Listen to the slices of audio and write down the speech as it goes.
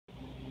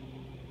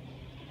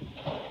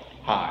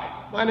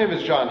Hi, my name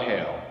is John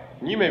Hale,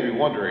 and you may be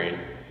wondering,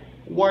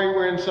 why are you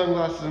wearing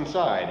sunglasses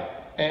inside?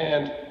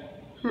 And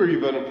who are you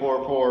voting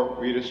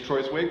for Reader's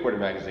Choice Wakeboarding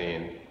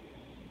Magazine?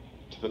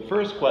 To the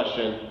first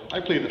question, I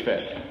plead the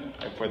fifth.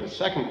 And for the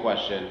second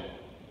question,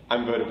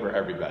 I'm voting for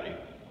everybody.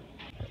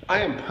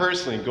 I am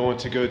personally going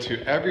to go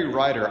to every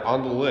rider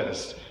on the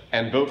list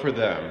and vote for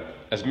them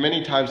as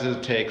many times as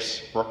it takes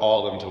for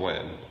all of them to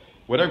win.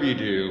 Whatever you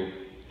do,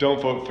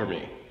 don't vote for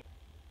me.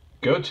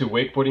 Go to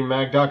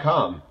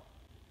wakeboardingmag.com.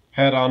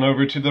 Head on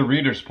over to the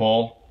readers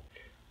poll.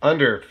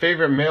 Under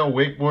favorite male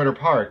wakeboarder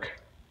park,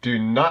 do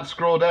not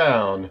scroll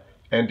down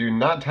and do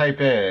not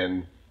type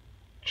in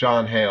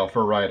John Hale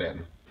for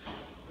write-in.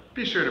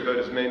 Be sure to vote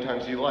as many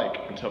times as you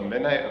like until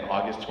midnight of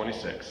August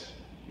 26th.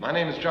 My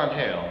name is John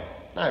Hale,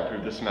 and I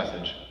approve this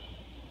message.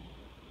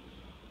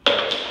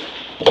 That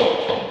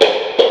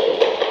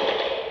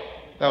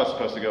was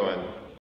supposed to go in.